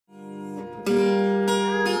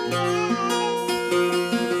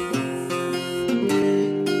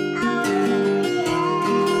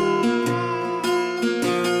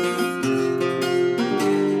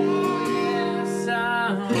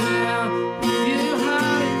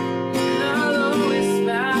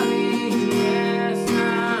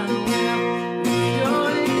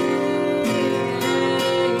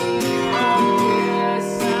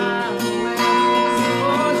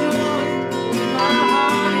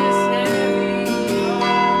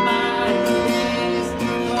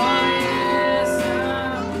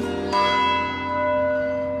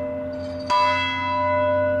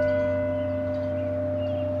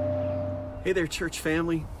Hey there, church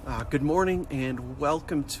family. Good morning and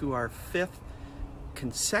welcome to our 5th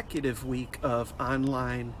consecutive week of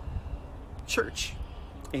online church.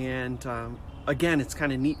 And again, it's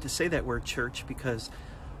kind of neat to say that word church because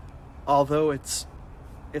although it's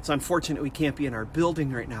unfortunate we can't be in our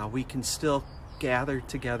building right now, we can still gather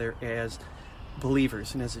together as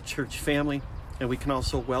believers and as a church family. And we can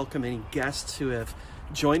also welcome any guests who have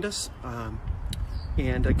joined us.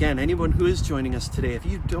 And again, anyone who is joining us today, if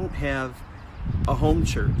you don't have a home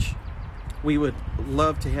church, we would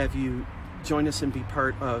love to have you join us and be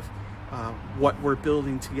part of what we're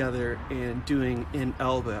building together and doing in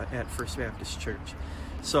Elba at First Baptist Church.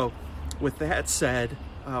 So with that said,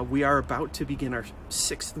 we are about to begin our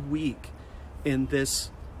 6th week in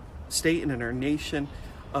this state and in our nation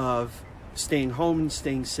of staying home and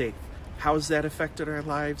staying safe. How has that affected our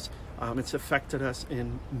lives? It's affected us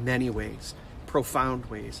in many ways, profound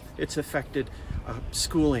ways. It's affected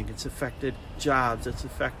schooling, it's affected jobs, it's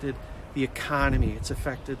affected the economy, it's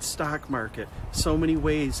affected stock market. So many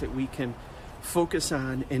ways that we can focus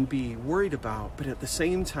on and be worried about, but at the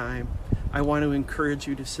same time, I want to encourage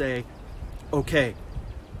you to say, okay,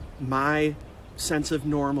 my sense of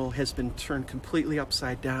normal has been turned completely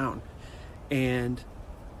upside down. And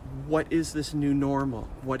what is this new normal?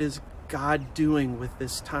 What is God doing with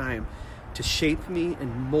this time to shape me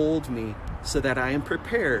and mold me so that I am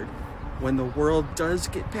prepared when the world does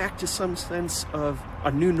get back to some sense of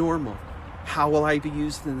a new normal? How will I be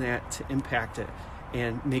used in that to impact it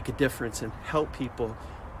and make a difference and help people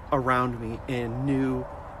around me in new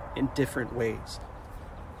and different ways?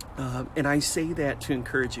 And I say that to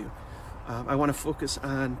encourage you. I want to focus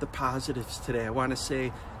on the positives today. I want to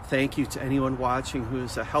say thank you to anyone watching who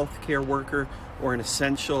is a healthcare worker or an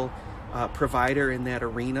essential provider in that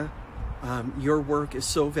arena. Your work is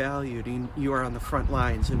so valued, and you are on the front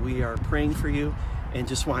lines, and we are praying for you and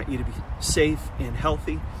just want you to be safe and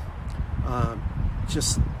healthy.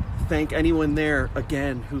 Just thank anyone there,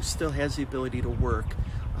 again, who still has the ability to work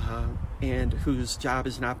and whose job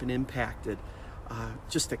has not been impacted.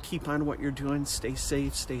 Just to keep on what you're doing, stay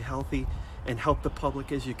safe, stay healthy, and help the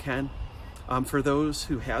public as you can. For those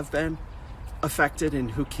who have been affected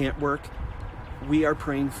and who can't work, we are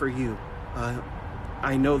praying for you.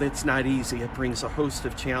 I know that's not easy. It brings a host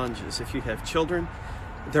of challenges. If you have children,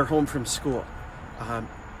 they're home from school.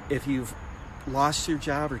 If you've lost your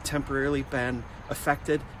job or temporarily been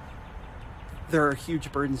affected, there are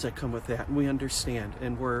huge burdens that come with that, and we understand,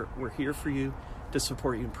 and we're here for you to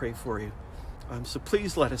support you and pray for you. So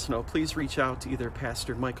please let us know. Please reach out to either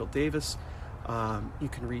Pastor Michael Davis. You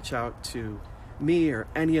can reach out to me or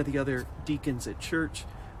any of the other deacons at church,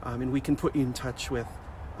 and we can put you in touch with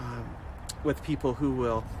people who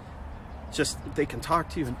will they can talk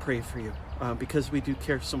to you and pray for you because we do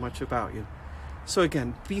care so much about you. So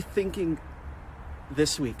again, be thinking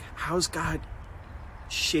this week, how's God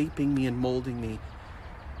shaping me and molding me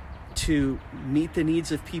to meet the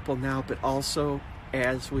needs of people now, but also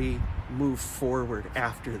as we move forward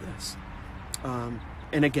after this.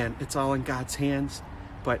 And again, it's all in God's hands,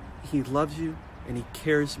 but He loves you and He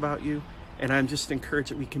cares about you. And I'm just encouraged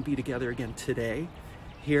that we can be together again today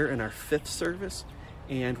here in our 5th service,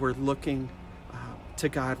 and we're looking to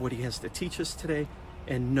God what He has to teach us today,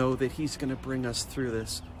 and know that He's going to bring us through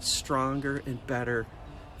this stronger and better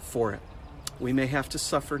for it. We may have to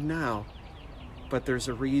suffer now, but there's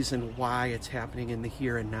a reason why it's happening in the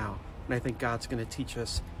here and now, and I think God's going to teach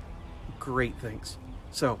us great things.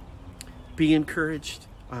 So be encouraged,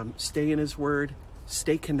 stay in His Word,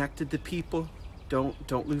 stay connected to people.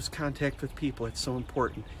 Don't lose contact with people. It's so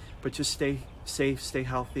important. But just stay safe, stay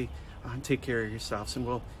healthy, and take care of yourselves. And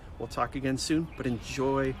we'll talk again soon, but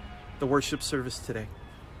enjoy the worship service today.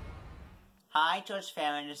 Hi, church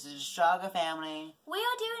family. This is the Struggle family. We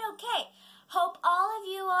are doing okay. Hope all of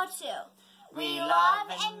you are too. We love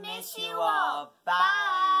and miss you all.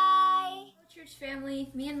 Bye. Church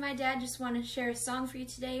family, me and my dad just want to share a song for you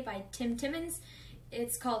today by Tim Timmons.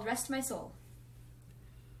 It's called Rest My Soul.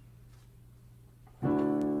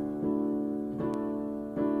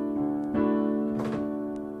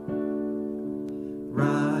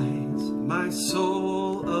 Rise, my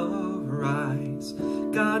soul, arise.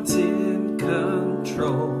 God's in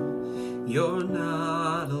control. You're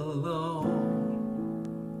not alone.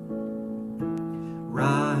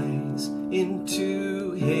 Rise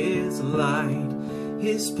into His light.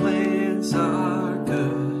 His plans are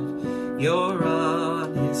good. You're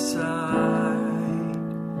on His side.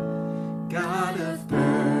 God of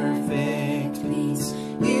perfect peace,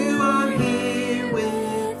 you are here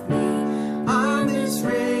with me on this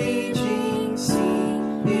raging sea.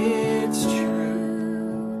 It's true.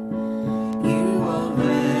 You won't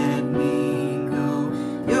let me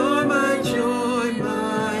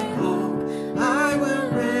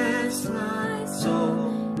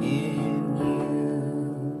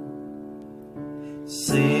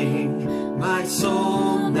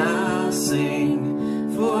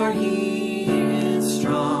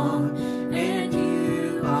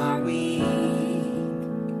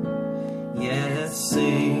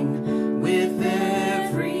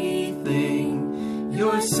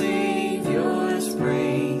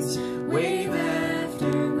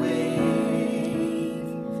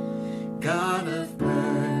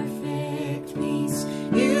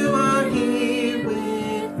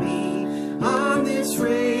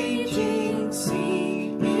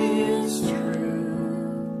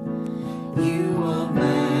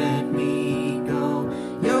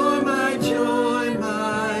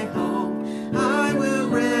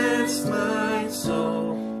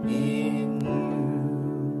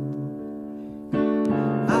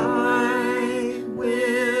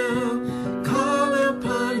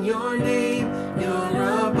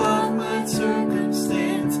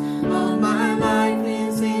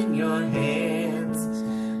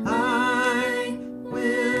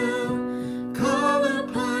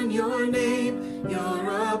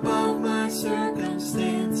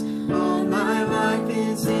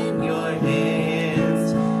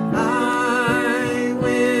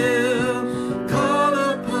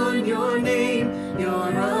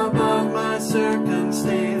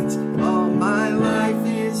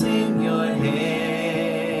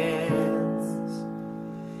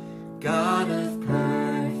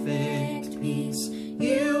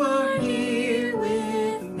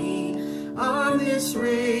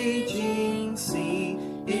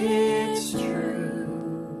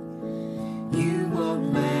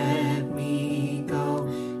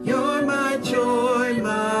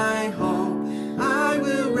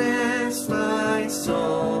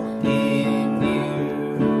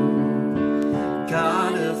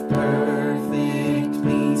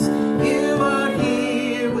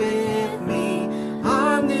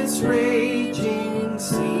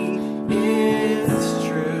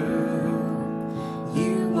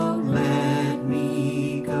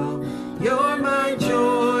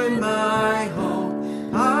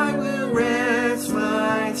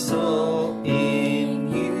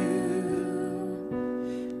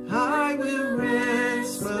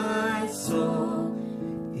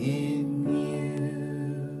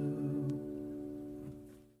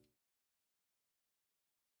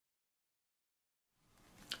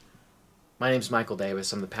My name's Michael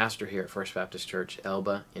Davis. I'm the pastor here at First Baptist Church,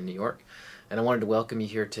 Elba in New York. And I wanted to welcome you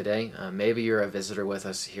here today. Maybe you're a visitor with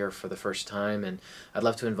us here for the first time, and I'd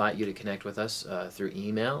love to invite you to connect with us through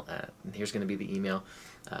email. And here's going to be the email,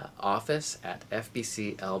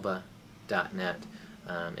 office@fbcelba.net.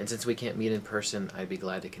 And since we can't meet in person, I'd be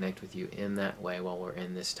glad to connect with you in that way while we're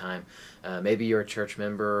in this time. Maybe you're a church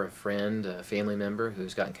member, a friend, a family member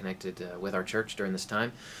who's gotten connected with our church during this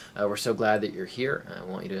time. We're so glad that you're here. I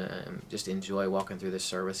want you to just enjoy walking through this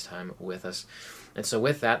service time with us. And so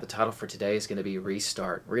with that, the title for today is going to be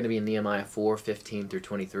Restart. We're going to be in Nehemiah 4:15 through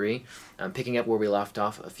 23, picking up where we left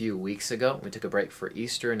off a few weeks ago. We took a break for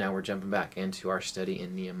Easter, and now we're jumping back into our study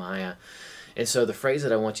in Nehemiah. And so the phrase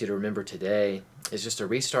that I want you to remember today is just a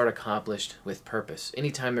restart accomplished with purpose.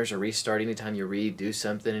 Anytime there's a restart, anytime you redo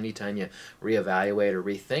something, anytime you reevaluate or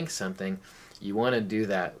rethink something, you want to do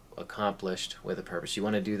that accomplished with a purpose. You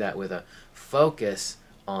want to do that with a focus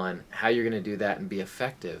on how you're going to do that and be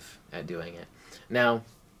effective at doing it. Now,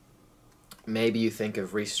 maybe you think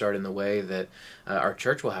of restart in the way that our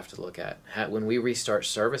church will have to look at. When we restart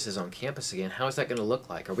services on campus again, how is that going to look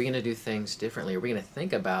like? Are we going to do things differently? Are we going to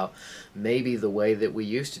think about maybe the way that we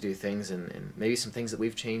used to do things and maybe some things that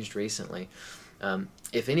we've changed recently?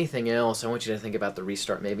 If anything else, I want you to think about the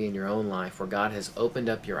restart maybe in your own life where God has opened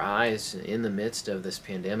up your eyes in the midst of this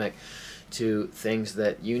pandemic to things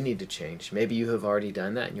that you need to change. Maybe you have already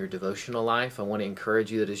done that in your devotional life. I want to encourage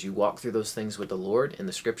you that as you walk through those things with the Lord in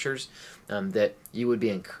the Scriptures, that you would be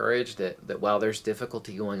encouraged that while there's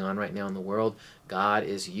difficulty going on right now in the world, God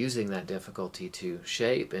is using that difficulty to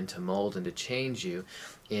shape and to mold and to change you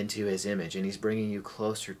into His image. And He's bringing you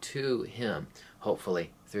closer to Him,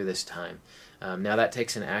 hopefully, through this time. Now that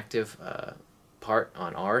takes an active part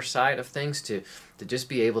on our side of things to just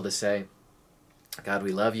be able to say, God,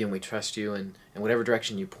 we love you and we trust you, and whatever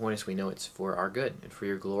direction you point us, we know it's for our good and for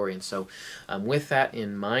your glory. And so with that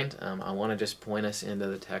in mind, I want to just point us into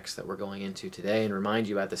the text that we're going into today and remind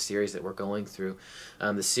you about the series that we're going through.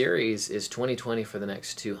 The series is 2020 for the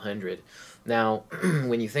next 200. Now,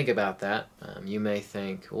 when you think about that, you may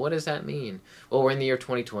think, well, what does that mean? Well, we're in the year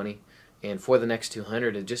 2020. And for the next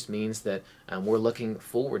 200, it just means that we're looking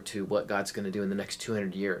forward to what God's going to do in the next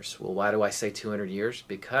 200 years. Well, why do I say 200 years?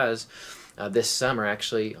 Because this summer,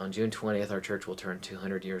 actually, on June 20th, our church will turn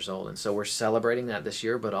 200 years old. And so we're celebrating that this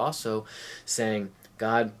year, but also saying,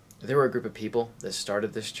 God, there were a group of people that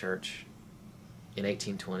started this church in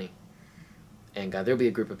 1820. And God, there'll be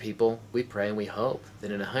a group of people, we pray and we hope,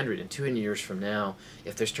 that in 100 and 200 years from now,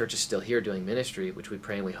 if this church is still here doing ministry, which we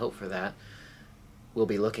pray and we hope for that, we'll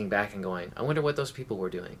be looking back and going, I wonder what those people were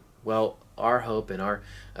doing. Well, our hope and our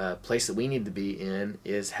place that we need to be in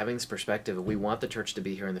is having this perspective of we want the church to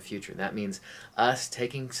be here in the future. And that means us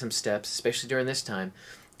taking some steps, especially during this time,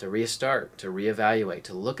 to restart, to reevaluate,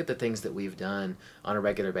 to look at the things that we've done on a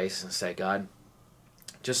regular basis and say, God,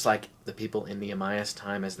 just like the people in Nehemiah's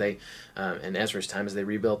time as they, and Ezra's time as they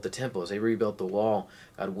rebuilt the temple, as they rebuilt the wall,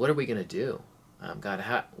 God, what are we going to do?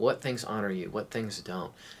 God, what things honor you? What things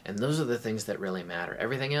don't? And those are the things that really matter.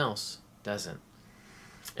 Everything else doesn't.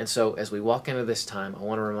 And so as we walk into this time, I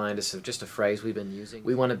want to remind us of just a phrase we've been using.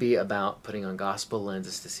 We want to be about putting on gospel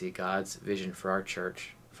lenses to see God's vision for our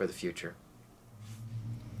church for the future.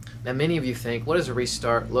 Now, many of you think, what does a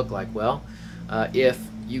restart look like? Well, if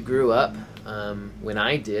you grew up when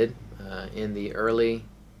I did in the early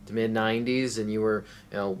to mid-90s and you were,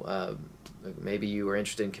 maybe you were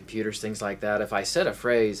interested in computers, things like that. If I said a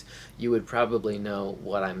phrase, you would probably know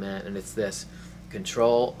what I meant, and it's this: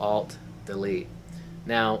 Control, Alt, Delete.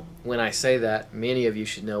 Now, when I say that, many of you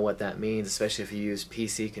should know what that means, especially if you use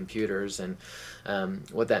PC computers. And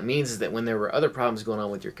what that means is that when there were other problems going on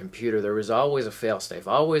with your computer, there was always a fail-safe,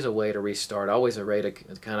 always a way to restart, always a way to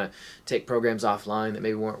kind of take programs offline that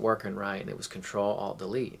maybe weren't working right, and it was Control, Alt,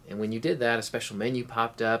 Delete. And when you did that, a special menu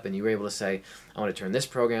popped up, and you were able to say, I want to turn this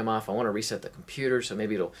program off, I want to reset the computer, so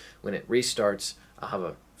maybe when it restarts, I'll have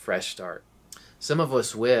a fresh start. Some of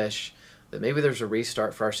us wish that maybe there's a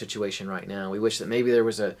restart for our situation right now. We wish that maybe there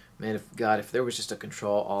was if there was just a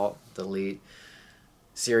Control, Alt, Delete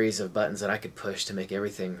series of buttons that I could push to make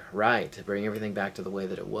everything right, to bring everything back to the way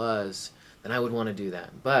that it was, then I would want to do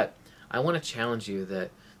that. But I want to challenge you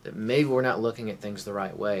that maybe we're not looking at things the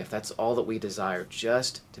right way. If that's all that we desire,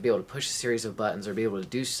 just to be able to push a series of buttons or be able to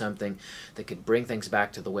do something that could bring things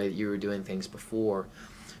back to the way that you were doing things before.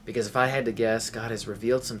 Because if I had to guess, God has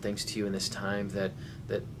revealed some things to you in this time that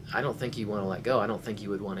I don't think you want to let go. I don't think you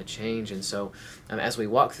would want to change. And so as we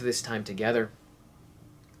walk through this time together,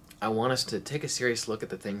 I want us to take a serious look at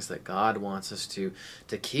the things that God wants us to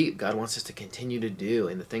keep, God wants us to continue to do,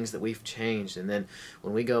 and the things that we've changed. And then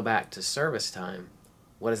when we go back to service time,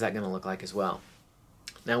 what is that going to look like as well?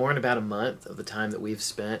 Now, we're in about a month of the time that we've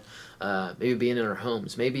spent maybe being in our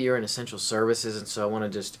homes. Maybe you're in essential services, and so I want to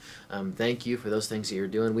just thank you for those things that you're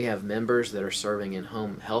doing. We have members that are serving in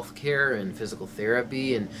home health care and physical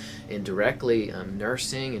therapy and directly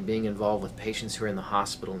nursing and being involved with patients who are in the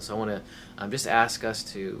hospital. And so I want to just ask us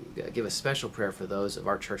to give a special prayer for those of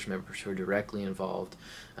our church members who are directly involved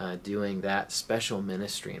doing that special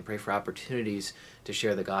ministry, and pray for opportunities to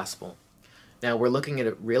share the gospel. Now, we're looking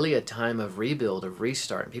at really a time of rebuild, of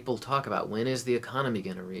restart. And people talk about, when is the economy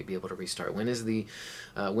going to be able to restart? When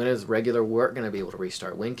is regular work going to be able to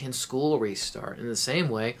restart? When can school restart? In the same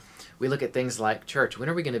way, we look at things like church. When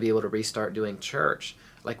are we going to be able to restart doing church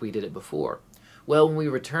like we did it before? Well, when we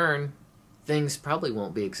return, things probably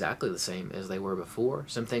won't be exactly the same as they were before.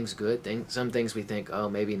 Some things good, some things we think, oh,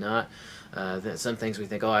 maybe not. Some things we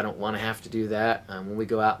think, oh, I don't want to have to do that. When we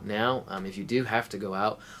go out now, if you do have to go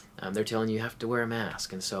out, they're telling you have to wear a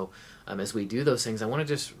mask. And so as we do those things, I want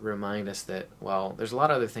to just remind us that while there's a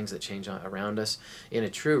lot of other things that change around us, in a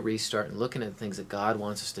true restart and looking at the things that God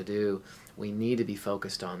wants us to do, we need to be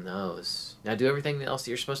focused on those. Now, do everything else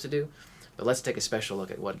that you're supposed to do, but let's take a special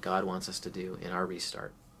look at what God wants us to do in our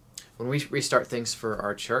restart. When we restart things for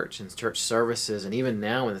our church and church services, and even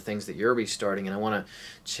now in the things that you're restarting, and I want to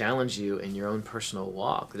challenge you in your own personal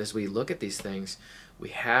walk, that as we look at these things, we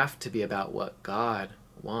have to be about what God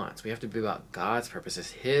wants. We have to be about God's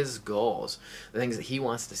purposes, His goals, the things that He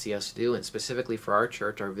wants to see us do. And specifically for our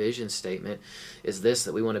church, our vision statement is this,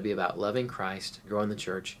 that we want to be about loving Christ, growing the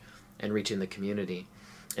church, and reaching the community.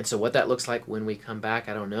 And so what that looks like when we come back,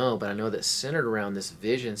 I don't know, but I know that centered around this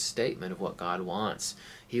vision statement of what God wants,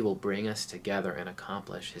 He will bring us together and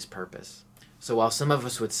accomplish His purpose. So while some of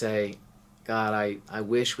us would say, God, I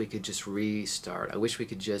wish we could just restart. I wish we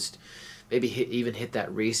could just maybe even hit that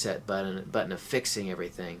reset button of fixing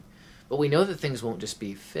everything. But we know that things won't just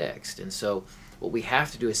be fixed. And so what we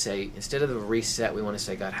have to do is say, instead of a reset, we want to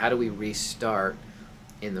say, God, how do we restart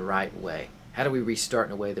in the right way? How do we restart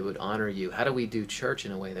in a way that would honor you? How do we do church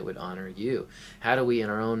in a way that would honor you? How do we in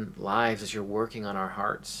our own lives, as you're working on our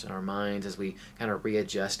hearts and our minds, as we kind of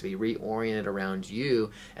readjust, to be reoriented around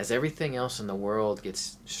you, as everything else in the world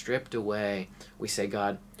gets stripped away, we say,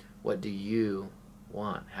 God, what do you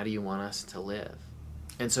want? How do you want us to live?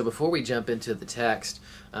 And so before we jump into the text,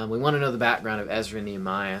 we want to know the background of Ezra and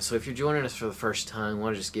Nehemiah. So if you're joining us for the first time, I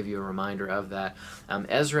want to just give you a reminder of that.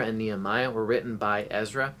 Ezra and Nehemiah were written by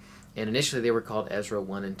Ezra. And initially they were called Ezra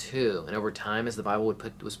 1 and 2. And over time, as the Bible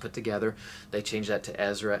was put together, they changed that to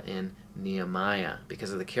Ezra and Nehemiah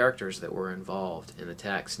because of the characters that were involved in the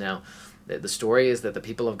text. Now, the story is that the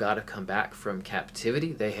people of God have come back from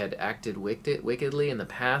captivity. They had acted wickedly in the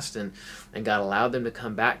past, and God allowed them to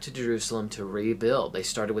come back to Jerusalem to rebuild. They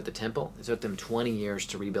started with the temple. It took them 20 years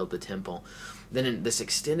to rebuild the temple. Then in this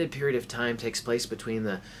extended period of time takes place between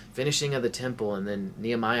the finishing of the temple and then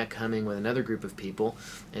Nehemiah coming with another group of people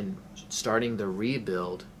and starting the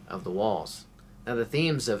rebuild of the walls. Now, the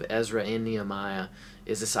themes of Ezra and Nehemiah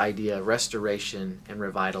is this idea of restoration and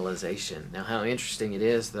revitalization. Now, how interesting it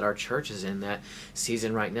is that our church is in that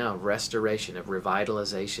season right now of restoration, of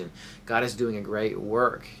revitalization. God is doing a great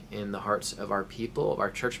work in the hearts of our people, of our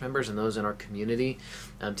church members, and those in our community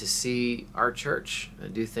to see our church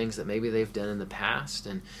do things that maybe they've done in the past,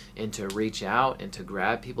 and to reach out and to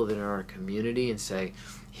grab people that are in our community and say,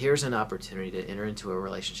 here's an opportunity to enter into a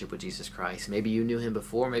relationship with Jesus Christ. Maybe you knew Him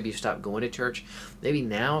before. Maybe you stopped going to church. Maybe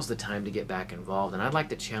now's the time to get back involved. And I'd like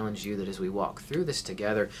to challenge you that as we walk through this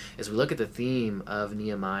together, as we look at the theme of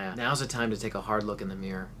Nehemiah, now's the time to take a hard look in the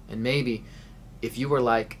mirror. And maybe if you were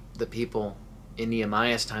like the people in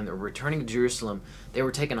Nehemiah's time that were returning to Jerusalem, they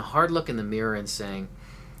were taking a hard look in the mirror and saying,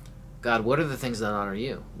 God, what are the things that honor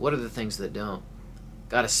you? What are the things that don't?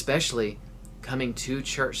 God, especially coming to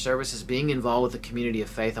church services, being involved with the community of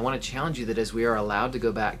faith, I want to challenge you that as we are allowed to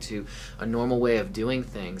go back to a normal way of doing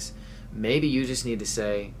things, maybe you just need to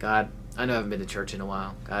say, God, I know I haven't been to church in a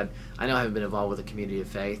while. God, I know I haven't been involved with the community of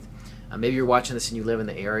faith. Maybe you're watching this and you live in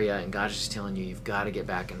the area and God's just telling you, you've got to get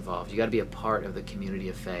back involved. You've got to be a part of the community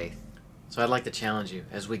of faith. So I'd like to challenge you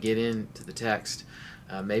as we get into the text.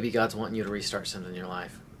 Maybe God's wanting you to restart something in your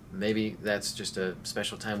life. Maybe that's just a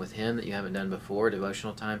special time with Him that you haven't done before, a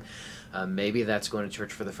devotional time. Maybe that's going to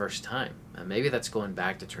church for the first time. Maybe that's going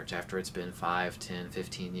back to church after it's been 5, 10,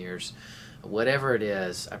 15 years. Whatever it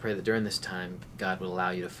is, I pray that during this time, God will allow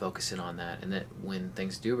you to focus in on that, and that when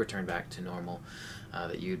things do return back to normal,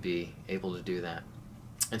 that you'd be able to do that.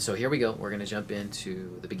 And so here we go. We're going to jump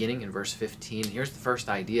into the beginning in verse 15. Here's the first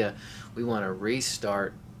idea. We want to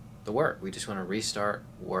restart the work. We just want to restart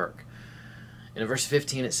work. And in verse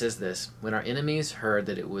 15 it says this, when our enemies heard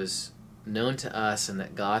that it was known to us and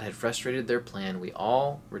that God had frustrated their plan, we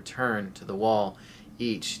all returned to the wall,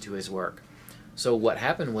 each to his work. So what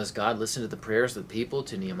happened was God listened to the prayers of the people,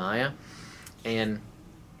 to Nehemiah, and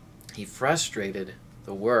he frustrated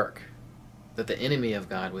the work that the enemy of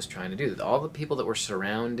God was trying to do. All the people that were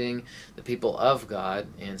surrounding the people of God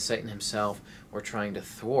and Satan himself were trying to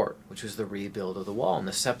thwart, which was the rebuild of the wall and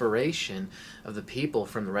the separation of the people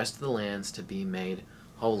from the rest of the lands to be made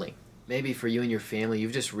holy. Maybe for you and your family,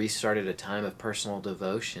 you've just restarted a time of personal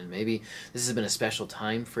devotion. Maybe this has been a special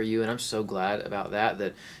time for you, and I'm so glad about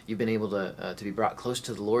that you've been able to be brought close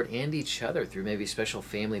to the Lord and each other through maybe special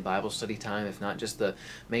family Bible study time, if not just the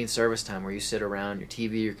main service time where you sit around your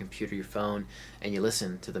TV, your computer, your phone, and you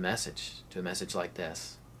listen to a message like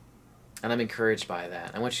this. And I'm encouraged by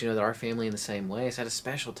that. I want you to know that our family in the same way has had a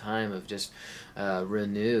special time of just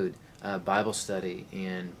renewed Bible study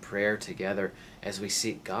and prayer together as we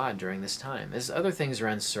seek God during this time. As other things are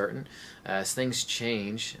uncertain, as things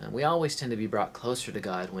change, we always tend to be brought closer to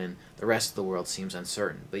God when the rest of the world seems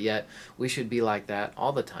uncertain. But yet, we should be like that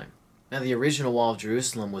all the time. Now, the original wall of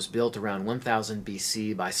Jerusalem was built around 1000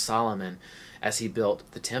 BC by Solomon as he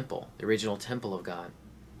built the temple, the original temple of God.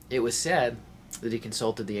 It was said that he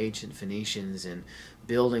consulted the ancient Phoenicians in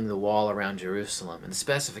building the wall around Jerusalem. And the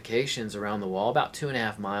specifications around the wall, about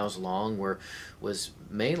 2.5 miles long, was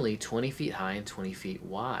mainly 20 feet high and 20 feet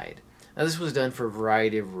wide. Now this was done for a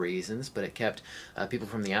variety of reasons, but it kept people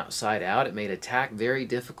from the outside out. It made attack very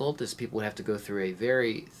difficult, as people would have to go through a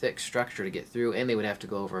very thick structure to get through, and they would have to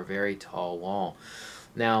go over a very tall wall.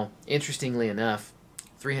 Now, interestingly enough,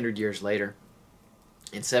 300 years later,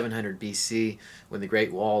 in 700 BC, when the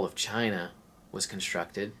Great Wall of China was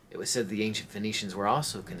constructed, it was said the ancient Phoenicians were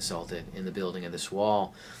also consulted in the building of this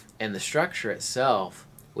wall, and the structure itself,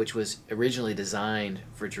 which was originally designed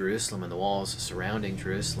for Jerusalem and the walls surrounding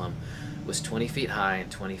Jerusalem, was 20 feet high and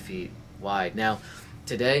 20 feet wide. Now,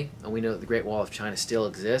 today, we know that the Great Wall of China still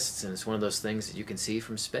exists, and it's one of those things that you can see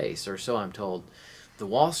from space, or so I'm told. The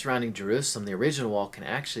wall surrounding Jerusalem, the original wall, can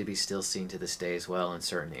actually be still seen to this day as well in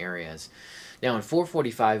certain areas. Now in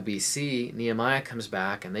 445 BC, Nehemiah comes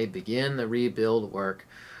back and they begin the rebuild work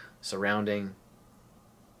surrounding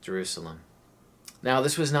Jerusalem. Now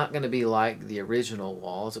this was not going to be like the original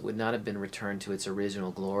walls. It would not have been returned to its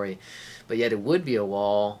original glory, but yet it would be a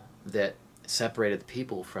wall that separated the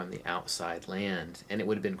people from the outside land, and it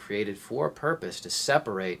would have been created for a purpose to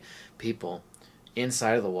separate people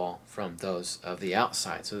inside of the wall from those of the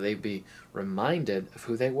outside, so they'd be reminded of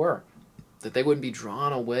who they were, that they wouldn't be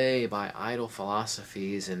drawn away by idol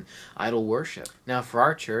philosophies and idol worship. Now for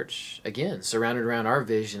our church, again, surrounded around our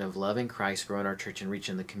vision of loving Christ, growing our church and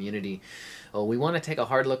reaching the community, well, we want to take a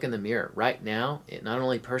hard look in the mirror right now, not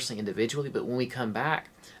only personally, individually, but when we come back,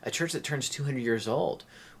 a church that turns 200 years old.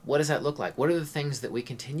 What does that look like? What are the things that we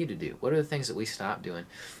continue to do? What are the things that we stop doing?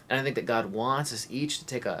 And I think that God wants us each to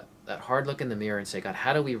take that hard look in the mirror and say, God,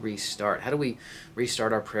 how do we restart? How do we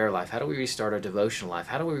restart our prayer life? How do we restart our devotional life?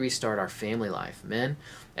 How do we restart our family life? Men,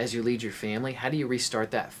 as you lead your family, how do you restart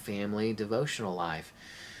that family devotional life?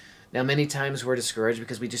 Now, many times we're discouraged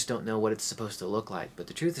because we just don't know what it's supposed to look like. But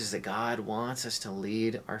the truth is that God wants us to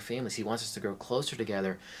lead our families. He wants us to grow closer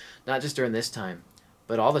together, not just during this time,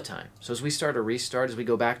 but all the time. So as we start a restart, as we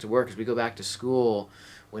go back to work, as we go back to school,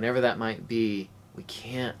 whenever that might be, we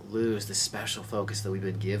can't lose the special focus that we've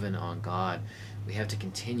been given on God. We have to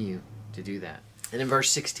continue to do that. And in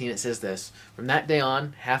verse 16 it says this, "From that day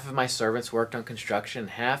on, half of my servants worked on construction,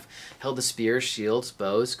 half held the spears, shields,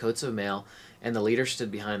 bows, coats of mail, and the leader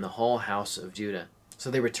stood behind the whole house of Judah."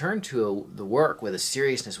 So they returned to the work with a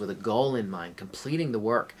seriousness, with a goal in mind, completing the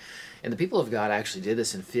work. And the people of God actually did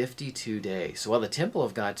this in 52 days. So while the temple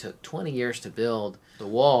of God took 20 years to build, the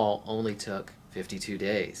wall only took 52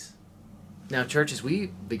 days. Now, church, as we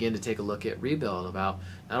begin to take a look at rebuild about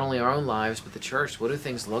not only our own lives, but the church, what do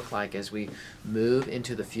things look like as we move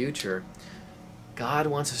into the future? God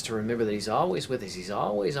wants us to remember that He's always with us. He's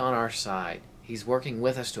always on our side. He's working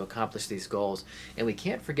with us to accomplish these goals. And we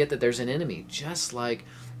can't forget that there's an enemy, just like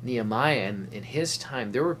Nehemiah. And in his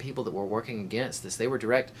time, there were people that were working against this. They were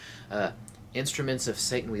direct instruments of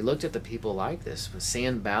Satan. We looked at the people like this, with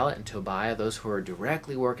Sanballat and Tobiah, those who were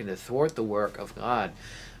directly working to thwart the work of God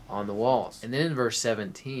on the walls. And then in verse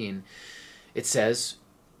 17, it says,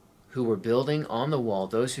 "Who were building on the wall,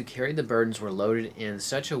 those who carried the burdens were loaded in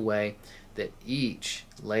such a way that each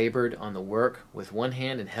labored on the work with one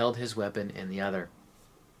hand and held his weapon in the other."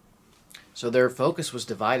 So their focus was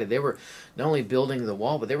divided. They were not only building the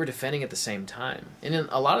wall, but they were defending at the same time. And in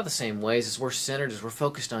a lot of the same ways, as we're centered, as we're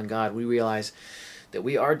focused on God, we realize that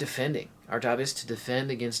we are defending. Our job is to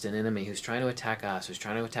defend against an enemy who's trying to attack us, who's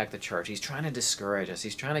trying to attack the church. He's trying to discourage us.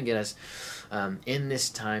 He's trying to get us in this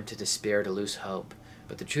time to despair, to lose hope.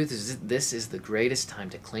 But the truth is, this is the greatest time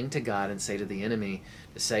to cling to God and say to the enemy,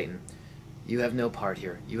 to Satan, you have no part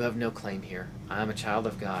here. You have no claim here. I am a child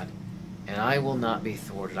of God, and I will not be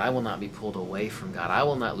thwarted. I will not be pulled away from God. I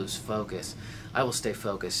will not lose focus. I will stay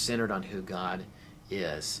focused, centered on who God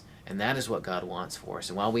is. And that is what God wants for us.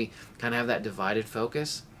 And while we kind of have that divided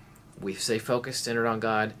focus, we stay focused, centered on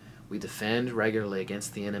God. We defend regularly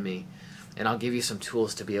against the enemy. And I'll give you some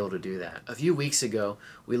tools to be able to do that. A few weeks ago,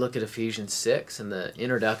 we looked at Ephesians 6 and the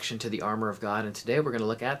introduction to the armor of God. And today we're going to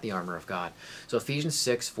look at the armor of God. So Ephesians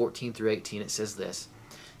 6, 14 through 18, it says this.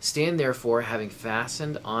 Stand therefore, having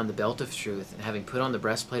fastened on the belt of truth, and having put on the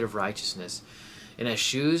breastplate of righteousness, and as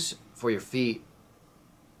shoes for your feet,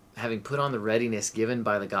 having put on the readiness given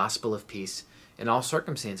by the gospel of peace, in all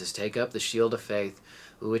circumstances take up the shield of faith,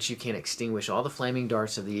 with which you can extinguish all the flaming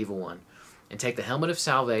darts of the evil one, and take the helmet of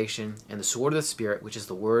salvation and the sword of the Spirit, which is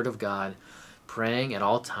the word of God, praying at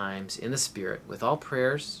all times in the Spirit, with all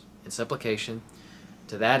prayers and supplication.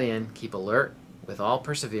 To that end, keep alert with all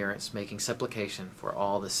perseverance, making supplication for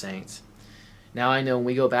all the saints. Now I know when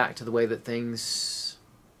we go back to the way that things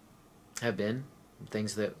have been,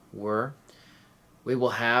 things that were, we will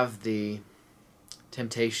have the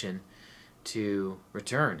temptation to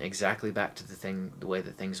return exactly back to the way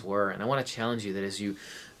that things were. And I want to challenge you that as you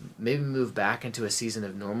maybe move back into a season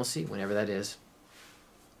of normalcy, whenever that is,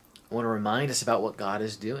 I want to remind us about what God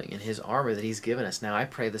is doing in His armor that He's given us. Now I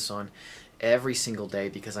pray this on every single day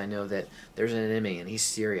because I know that there's an enemy and he's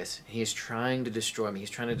serious. He is trying to destroy me. He's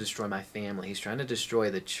trying to destroy my family. He's trying to destroy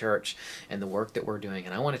the church and the work that we're doing.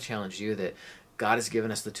 And I want to challenge you that God has given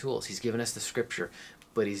us the tools. He's given us the scripture,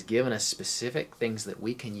 but He's given us specific things that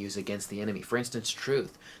we can use against the enemy. For instance,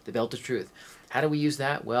 truth, the belt of truth. How do we use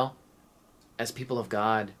that? Well, as people of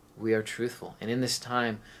God, we are truthful. And in this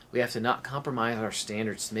time, we have to not compromise our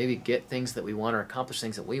standards to maybe get things that we want or accomplish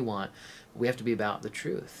things that we want. We have to be about the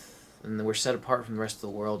truth. And we're set apart from the rest of the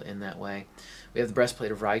world in that way. We have the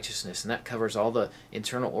breastplate of righteousness, and that covers all the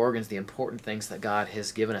internal organs, the important things that God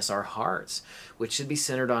has given us, our hearts, which should be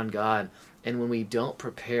centered on God. And when we don't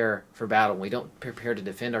prepare for battle, when we don't prepare to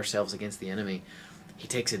defend ourselves against the enemy, he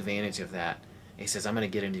takes advantage of that. He says, I'm going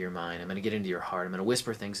to get into your mind. I'm going to get into your heart. I'm going to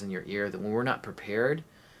whisper things in your ear that when we're not prepared,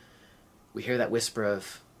 we hear that whisper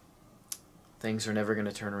of things are never going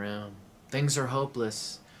to turn around. Things are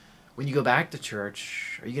hopeless. When you go back to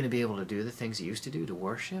church, are you going to be able to do the things you used to do, to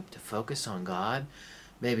worship, to focus on God?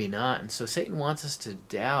 Maybe not. And so Satan wants us to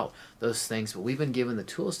doubt those things, but we've been given the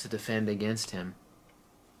tools to defend against him.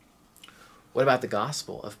 What about the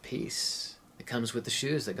gospel of peace? It comes with the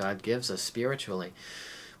shoes that God gives us spiritually.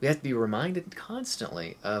 We have to be reminded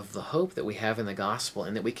constantly of the hope that we have in the gospel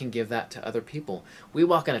and that we can give that to other people. We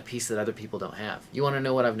walk in a peace that other people don't have. You want to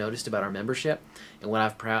know what I've noticed about our membership and what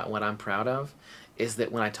I'm proud of? Is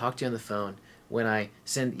that when I talk to you on the phone, when I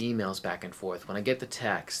send emails back and forth, when I get the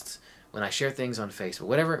texts, when I share things on Facebook,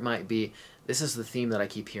 whatever it might be, this is the theme that I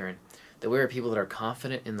keep hearing. That we are people that are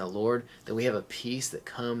confident in the Lord, that we have a peace that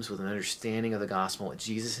comes with an understanding of the gospel, what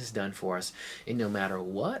Jesus has done for us, and no matter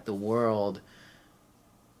what the world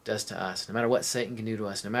does to us, no matter what Satan can do to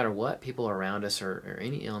us, no matter what people around us or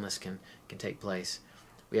any illness can take place,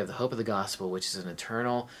 we have the hope of the gospel, which is an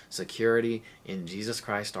eternal security in Jesus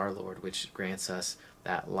Christ our Lord, which grants us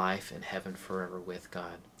that life in heaven forever with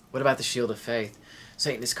God. What about the shield of faith?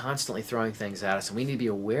 Satan is constantly throwing things at us, and we need to be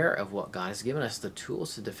aware of what God has given us, the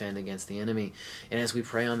tools to defend against the enemy. And as we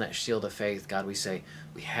pray on that shield of faith, God, we say,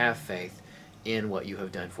 we have faith in what you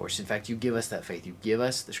have done for us. In fact, you give us that faith. You give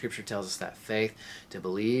us, the scripture tells us, that faith to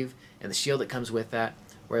believe, and the shield that comes with that,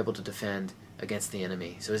 we're able to defend against the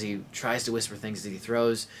enemy. So as he tries to whisper things, as he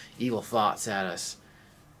throws evil thoughts at us,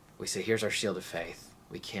 we say, here's our shield of faith.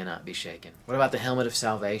 We cannot be shaken. What about the helmet of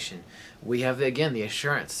salvation? We have, again, the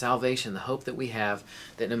assurance, salvation, the hope that we have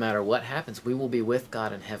that no matter what happens, we will be with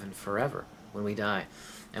God in heaven forever when we die.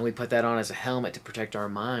 And we put that on as a helmet to protect our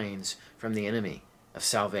minds from the enemy of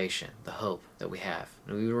salvation, the hope that we have.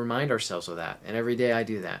 And we remind ourselves of that. And every day I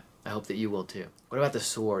do that. I hope that you will too. What about the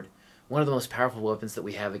sword? One of the most powerful weapons that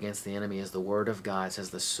we have against the enemy is the Word of God. It says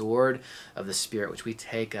the sword of the Spirit, which we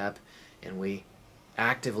take up and we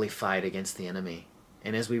actively fight against the enemy.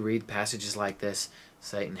 And as we read passages like this,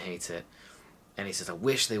 Satan hates it. And he says, I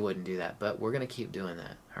wish they wouldn't do that. But we're going to keep doing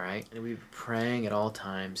that, all right? And we're praying at all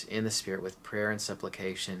times in the Spirit with prayer and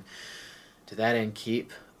supplication. To that end,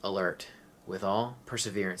 keep alert with all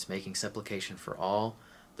perseverance, making supplication for all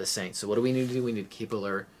the saints. So what do we need to do? We need to keep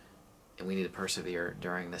alert, and we need to persevere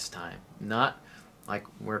during this time. Not like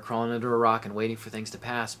we're crawling under a rock and waiting for things to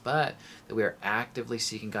pass, but that we are actively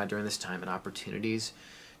seeking God during this time and opportunities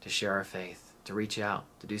to share our faith, to reach out,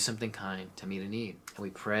 to do something kind, to meet a need. And we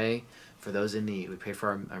pray for those in need. We pray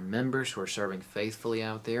for our members who are serving faithfully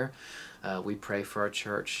out there. We pray for our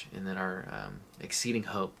church, and that our exceeding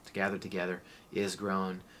hope to gather together is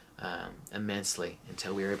grown immensely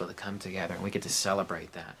until we are able to come together and we get to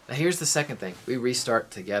celebrate that. Now here's the second thing. We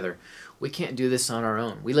restart together. We can't do this on our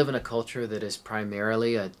own. We live in a culture that is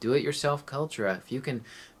primarily a do-it-yourself culture. If you can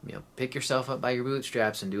pick yourself up by your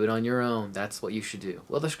bootstraps and do it on your own, that's what you should do.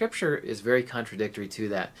 Well, the scripture is very contradictory to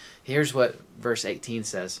that. Here's what verse 18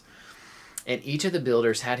 says. And each of the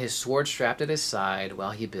builders had his sword strapped at his side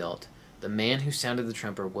while he built. The man who sounded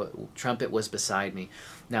the trumpet was beside me.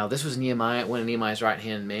 Now, this was Nehemiah, one of Nehemiah's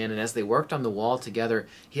right-hand men, and as they worked on the wall together,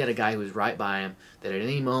 he had a guy who was right by him, that at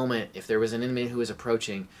any moment, if there was an enemy who was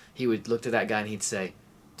approaching, he would look to that guy and he'd say,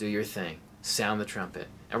 do your thing, sound the trumpet.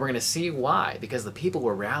 And we're going to see why, because the people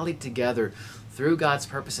were rallied together through God's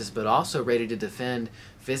purposes, but also ready to defend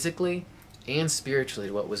physically and spiritually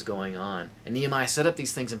to what was going on. And Nehemiah set up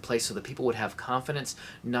these things in place so that people would have confidence,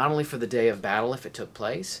 not only for the day of battle if it took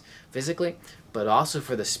place physically, but also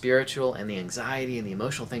for the spiritual and the anxiety and the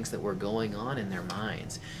emotional things that were going on in their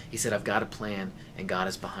minds. He said, I've got a plan, and God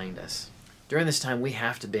is behind us. During this time, we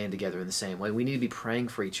have to band together in the same way. We need to be praying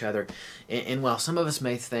for each other. And while some of us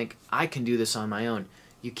may think, I can do this on my own,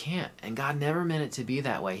 you can't. And God never meant it to be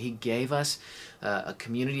that way. He gave us a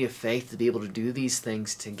community of faith to be able to do these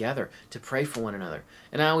things together, to pray for one another.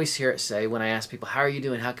 And I always hear it say, when I ask people, how are you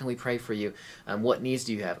doing? How can we pray for you? What needs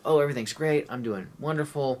do you have? Oh, everything's great. I'm doing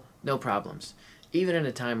wonderful. No problems. Even in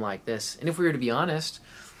a time like this. And if we were to be honest,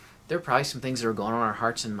 there are probably some things that are going on in our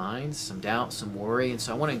hearts and minds, some doubt, some worry. And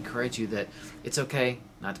so I want to encourage you that it's okay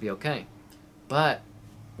not to be okay. But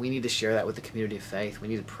we need to share that with the community of faith. We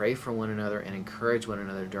need to pray for one another and encourage one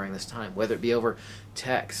another during this time, whether it be over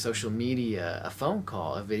text, social media, a phone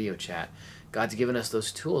call, a video chat. God's given us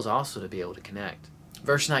those tools also to be able to connect.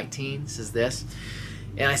 Verse 19 says this,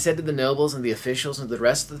 and I said to the nobles and the officials and the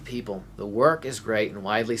rest of the people, the work is great and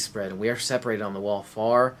widely spread, and we are separated on the wall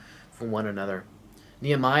far from one another.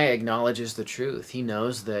 Nehemiah acknowledges the truth. He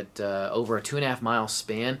knows that over a 2.5-mile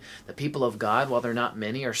span, the people of God, while they're not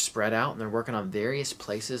many, are spread out and they're working on various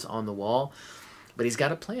places on the wall. But he's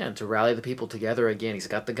got a plan to rally the people together again. He's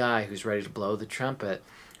got the guy who's ready to blow the trumpet,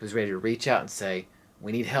 who's ready to reach out and say,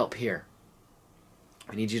 we need help here.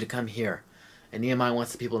 We need you to come here. And Nehemiah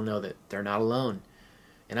wants the people to know that they're not alone.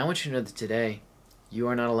 And I want you to know that today, you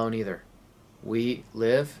are not alone either. We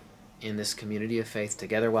live in this community of faith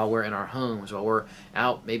together while we're in our homes, while we're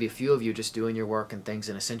out, maybe a few of you just doing your work and things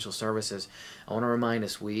in essential services. I want to remind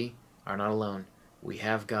us we are not alone. We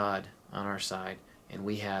have God on our side, and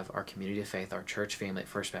we have our community of faith, our church family at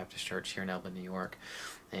First Baptist Church here in Elba, New York.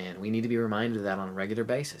 And we need to be reminded of that on a regular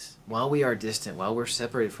basis. While we are distant, while we're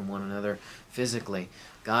separated from one another physically,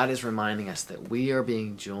 God is reminding us that we are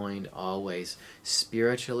being joined always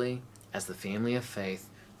spiritually as the family of faith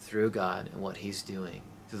through God and what He's doing,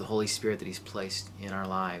 through the Holy Spirit that He's placed in our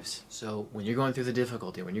lives. So when you're going through the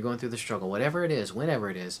difficulty, when you're going through the struggle, whatever it is, whenever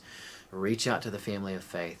it is, reach out to the family of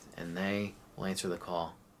faith, and they will answer the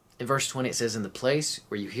call. In verse 20 it says, in the place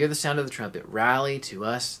where you hear the sound of the trumpet, rally to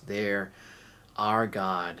us there. Our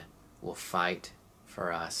God will fight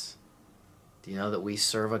for us. Do you know that we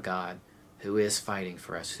serve a God who is fighting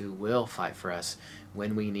for us, who will fight for us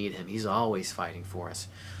when we need Him? He's always fighting for us.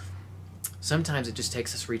 Sometimes it just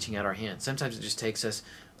takes us reaching out our hand. Sometimes it just takes us,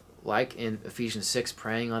 like in Ephesians 6,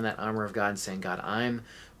 praying on that armor of God and saying, God, I'm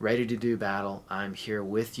ready to do battle. I'm here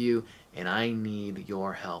with you, and I need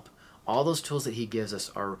your help. All those tools that He gives us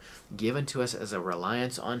are given to us as a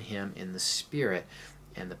reliance on Him in the Spirit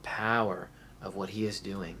and the power of what He is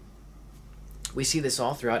doing. We see this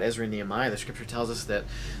all throughout Ezra and Nehemiah. The Scripture tells us that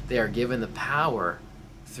they are given the power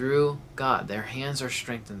through God. Their hands are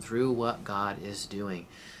strengthened through what God is doing.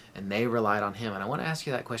 And they relied on Him. And I want to ask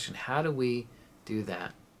you that question. How do we do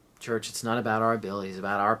that? Church, it's not about our abilities, it's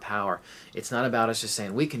about our power. It's not about us just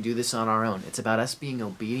saying, we can do this on our own. It's about us being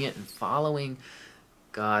obedient and following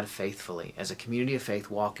God faithfully as a community of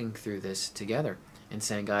faith, walking through this together and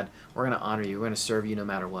saying, God, we're going to honor you. We're going to serve you no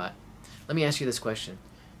matter what. Let me ask you this question.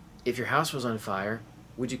 If your house was on fire,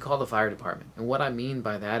 would you call the fire department? And what I mean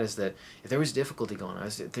by that is that if there was difficulty going on,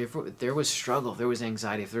 if there was struggle, if there was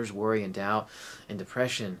anxiety, if there was worry and doubt and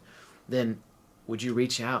depression, then would you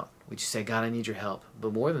reach out? Would you say, God, I need your help?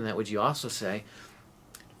 But more than that, would you also say,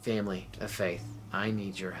 family of faith, I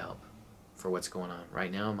need your help for what's going on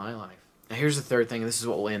right now in my life? Now here's the third thing, and this is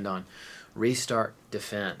what we'll end on. Restart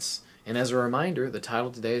defense. And as a reminder, the title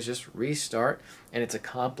today is just Restart, and it's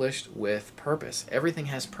accomplished with purpose. Everything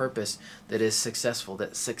has purpose that is successful,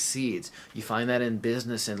 that succeeds. You find that in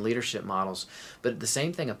business and leadership models. But the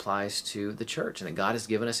same thing applies to the church, and that God has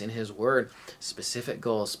given us in His Word specific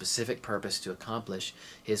goals, specific purpose to accomplish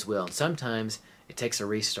His will. And sometimes it takes a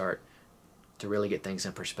restart to really get things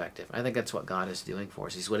in perspective. I think that's what God is doing for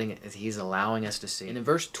us. He's allowing us to see. And in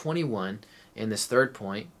verse 21, in this third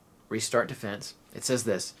point, restart defense, it says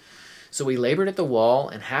this: "So we labored at the wall,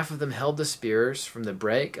 and half of them held the spears from the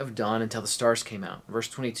break of dawn until the stars came out." Verse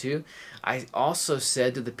 22, "I also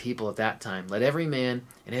said to the people at that time, let every man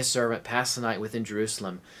and his servant pass the night within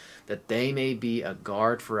Jerusalem, that they may be a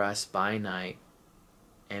guard for us by night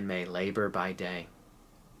and may labor by day."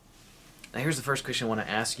 Now here's the first question I want to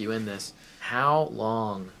ask you in this. How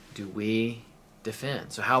long do we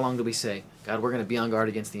defend? So how long do we say, God, we're going to be on guard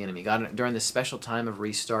against the enemy? God, during this special time of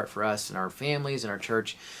restart for us and our families and our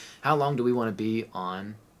church, how long do we want to be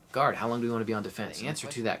on guard? How long do we want to be on defense? The answer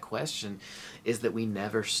to that question is that we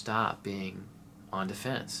never stop being on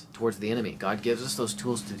defense towards the enemy. God gives us those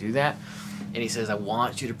tools to do that, and He says, I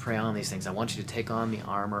want you to pray on these things. I want you to take on the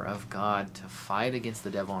armor of God to fight against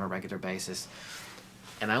the devil on a regular basis.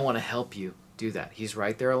 And I want to help you do that. He's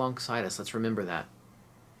right there alongside us. Let's remember that.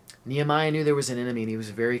 Nehemiah knew there was an enemy, and he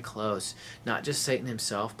was very close. Not just Satan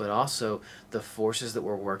himself, but also the forces that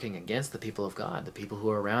were working against the people of God, the people who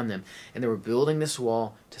were around them. And they were building this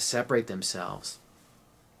wall to separate themselves.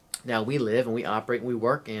 Now, we live and we operate and we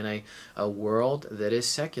work in a world that is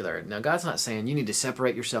secular. Now, God's not saying you need to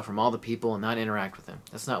separate yourself from all the people and not interact with them.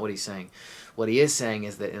 That's not what He's saying. What He is saying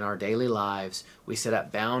is that in our daily lives, we set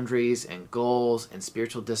up boundaries and goals and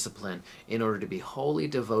spiritual discipline in order to be wholly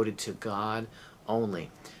devoted to God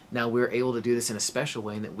only. Now, we're able to do this in a special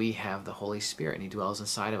way in that we have the Holy Spirit and He dwells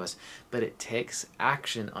inside of us. But it takes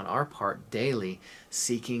action on our part daily,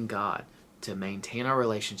 seeking God to maintain our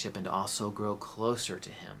relationship and to also grow closer to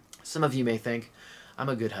Him. Some of you may think, I'm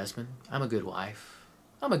a good husband, I'm a good wife,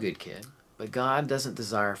 I'm a good kid. But God doesn't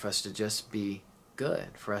desire for us to just be good,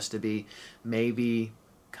 for us to be maybe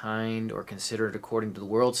kind or considerate according to the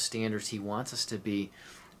world's standards. He wants us to be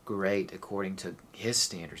great according to His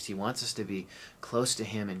standards. He wants us to be close to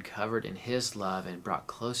Him and covered in His love and brought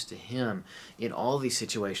close to Him in all these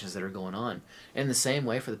situations that are going on. In the same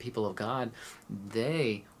way for the people of God,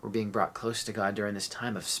 they were being brought close to God during this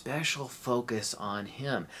time of special focus on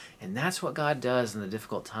Him. And that's what God does in the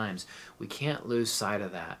difficult times. We can't lose sight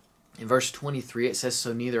of that. In verse 23 it says,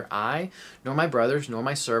 "So neither I, nor my brothers, nor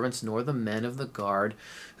my servants, nor the men of the guard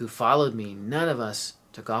who followed me, none of us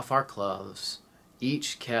took off our clothes.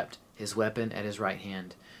 Each kept his weapon at his right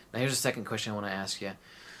hand." Now here's a second question I want to ask you.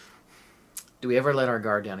 Do we ever let our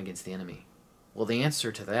guard down against the enemy? Well, the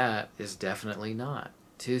answer to that is definitely not.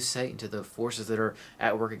 To Satan, to the forces that are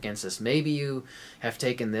at work against us. Maybe you have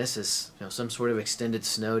taken this as some sort of extended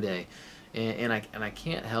snow day, and I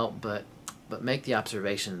can't help but make the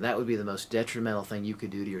observation that would be the most detrimental thing you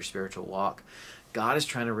could do to your spiritual walk. God is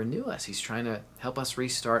trying to renew us. He's trying to help us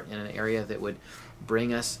restart in an area that would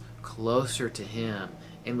bring us closer to Him.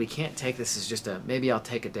 And we can't take this as just maybe I'll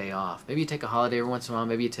take a day off. Maybe you take a holiday every once in a while.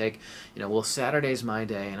 Maybe you take, well, Saturday's my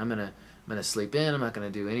day, and I'm gonna sleep in. I'm not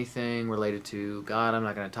gonna do anything related to God. I'm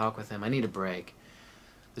not gonna talk with Him. I need a break.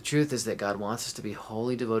 The truth is that God wants us to be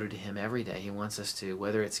wholly devoted to Him every day. He wants us to,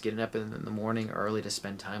 whether it's getting up in the morning early to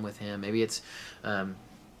spend time with Him, maybe it's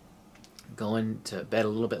going to bed a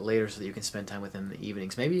little bit later so that you can spend time with Him in the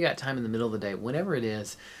evenings. Maybe you got time in the middle of the day. Whenever it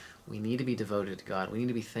is, we need to be devoted to God. We need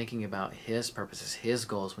to be thinking about His purposes, His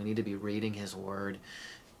goals. We need to be reading His Word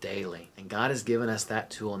daily. And God has given us that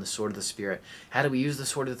tool in the sword of the Spirit. How do we use the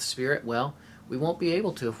sword of the Spirit? Well, we won't be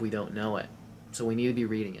able to if we don't know it. So we need to be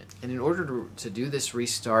reading it. And in order to do this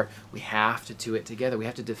restart, we have to do it together. We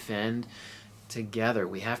have to defend together.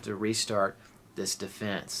 We have to restart this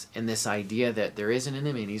defense and this idea that there is an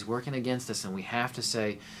enemy and he's working against us, and we have to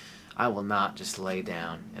say, I will not just lay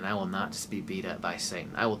down, and I will not just be beat up by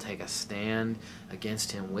Satan. I will take a stand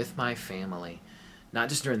against him with my family, not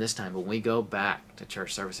just during this time, but when we go back to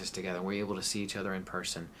church services together and we're able to see each other in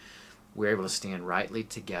person, we're able to stand rightly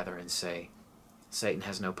together and say, Satan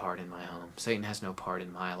has no part in my home. Satan has no part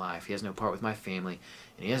in my life. He has no part with my family,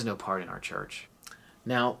 and he has no part in our church.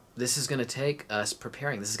 Now, this is going to take us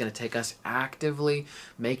preparing. This is going to take us actively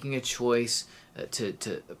making a choice to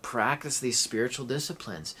practice these spiritual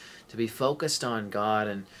disciplines, to be focused on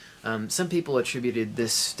God. And some people attributed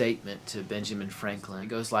this statement to Benjamin Franklin. It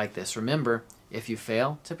goes like this: remember, if you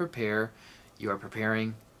fail to prepare, you are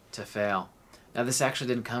preparing to fail. Now, this actually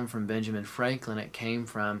didn't come from Benjamin Franklin. It came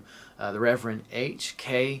from the Reverend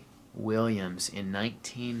H.K. Williams in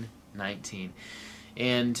 1919.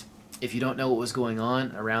 And If you don't know what was going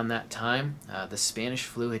on around that time, the Spanish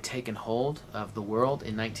flu had taken hold of the world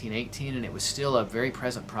in 1918, and it was still a very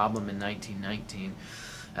present problem in 1919,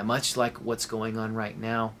 much like what's going on right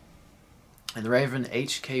now. And the Reverend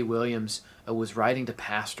H.K. Williams was writing to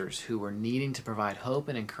pastors who were needing to provide hope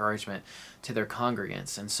and encouragement to their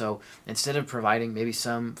congregants. And so instead of providing maybe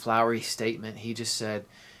some flowery statement, he just said,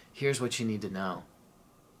 here's what you need to know.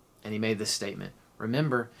 And he made this statement: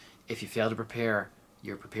 remember, if you fail to prepare,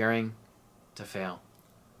 you're preparing to fail.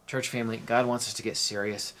 Church family, God wants us to get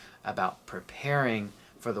serious about preparing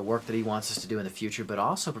for the work that he wants us to do in the future, but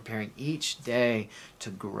also preparing each day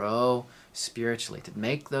to grow spiritually, to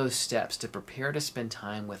make those steps, to prepare to spend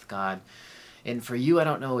time with God. And for you, I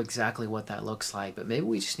don't know exactly what that looks like, but maybe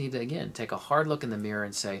we just need to, again, take a hard look in the mirror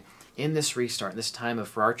and say, in this restart, this time of,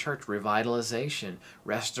 for our church, revitalization,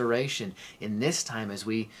 restoration, in this time as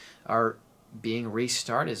we are being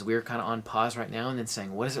restarted, as we're kind of on pause right now, and then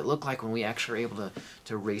saying, what does it look like when we actually are able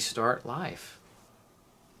to restart life?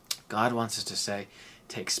 God wants us to say,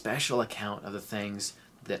 take special account of the things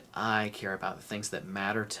that I care about, the things that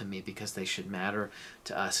matter to me, because they should matter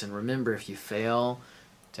to us. And remember, if you fail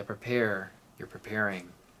to prepare, you're preparing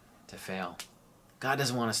to fail. God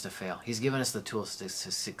doesn't want us to fail. He's given us the tools to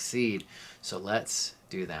succeed, so let's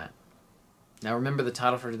do that. Now remember, the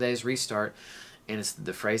title for today's Restart, and it's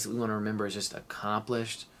the phrase that we want to remember, is just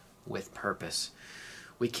accomplished with purpose.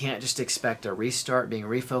 We can't just expect a restart, being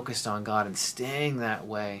refocused on God and staying that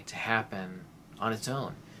way, to happen on its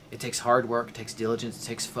own. It takes hard work, it takes diligence, it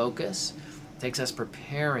takes focus, it takes us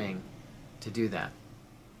preparing to do that.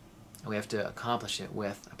 And we have to accomplish it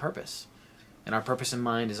with a purpose. And our purpose in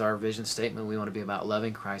mind is our vision statement. We want to be about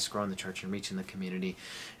loving Christ, growing the church, and reaching the community.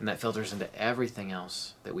 And that filters into everything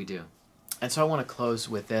else that we do. And so I want to close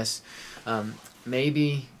with this.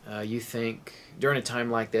 Maybe you think during a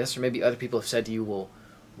time like this, or maybe other people have said to you, well,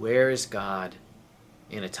 where is God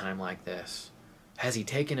in a time like this? Has he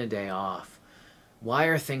taken a day off? Why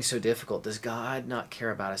are things so difficult? Does God not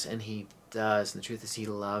care about us? And he does. And the truth is, he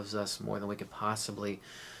loves us more than we could possibly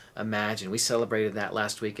imagine. We celebrated that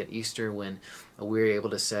last week at Easter when we were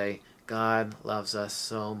able to say, God loves us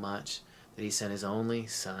so much that he sent his only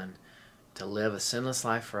Son to live a sinless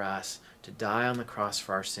life for us, to die on the cross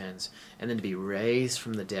for our sins, and then to be raised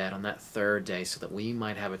from the dead on that third day so that we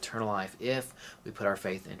might have eternal life if we put our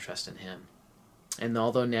faith and trust in him. And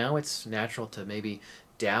although now it's natural to maybe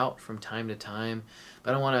doubt from time to time,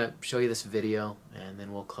 but I want to show you this video, and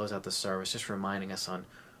then we'll close out the service just reminding us on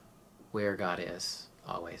where God is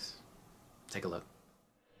always. Take a look.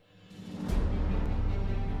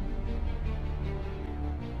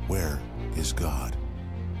 Where is God?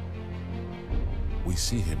 We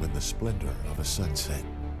see him in the splendor of a sunset.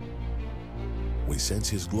 We sense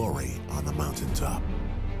his glory on the mountaintop.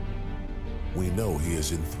 We know he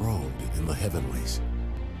is enthroned in the heavenlies.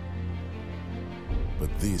 But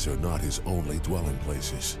these are not his only dwelling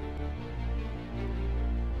places.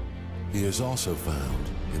 He is also found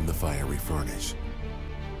in the fiery furnace,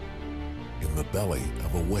 in the belly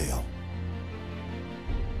of a whale,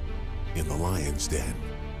 in the lion's den,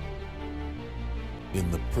 in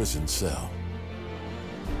the prison cell,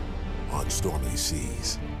 on stormy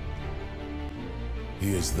seas.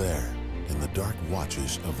 He is there in the dark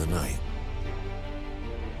watches of the night.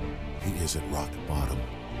 He is at rock bottom.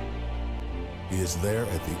 He is there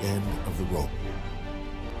at the end of the rope,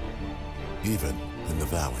 even in the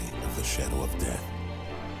valley of the shadow of death.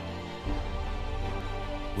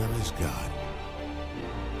 Where is God?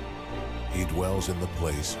 He dwells in the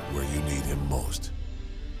place where you need him most.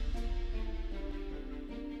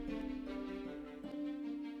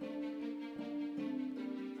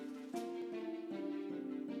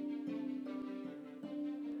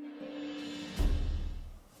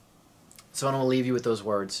 So I want to leave you with those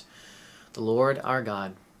words. The Lord our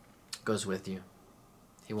God goes with you.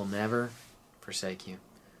 He will never forsake you.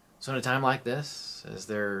 So in a time like this, as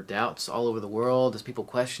there are doubts all over the world, as people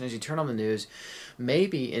question, as you turn on the news,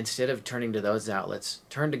 maybe instead of turning to those outlets,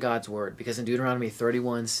 turn to God's Word. Because in Deuteronomy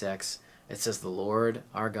 31:6, it says, the Lord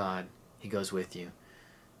our God, he goes with you.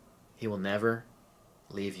 He will never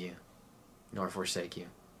leave you nor forsake you.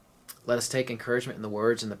 Let us take encouragement in the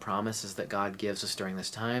words and the promises that God gives us during this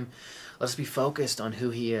time. Let us be focused on who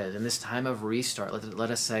he is. In this time of restart, let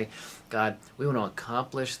us say, God, we want to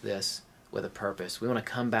accomplish this with a purpose. We want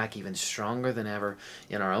to come back even stronger than ever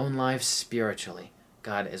in our own lives spiritually.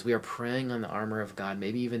 God, as we are praying on the armor of God,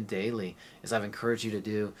 maybe even daily, as I've encouraged you to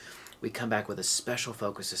do, we come back with a special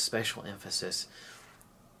focus, a special emphasis,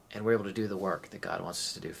 and we're able to do the work that God wants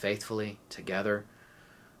us to do faithfully, together,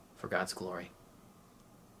 for God's glory.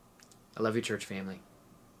 I love you, church family.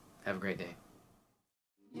 Have a great day.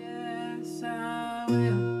 Yes, I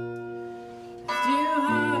will. Lift you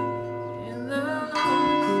high in the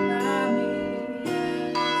lowest valley.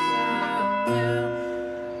 Yes, I will.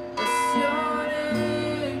 Bless your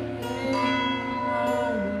name.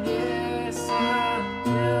 Oh, yes, I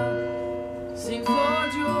will. Sing for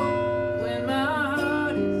joy.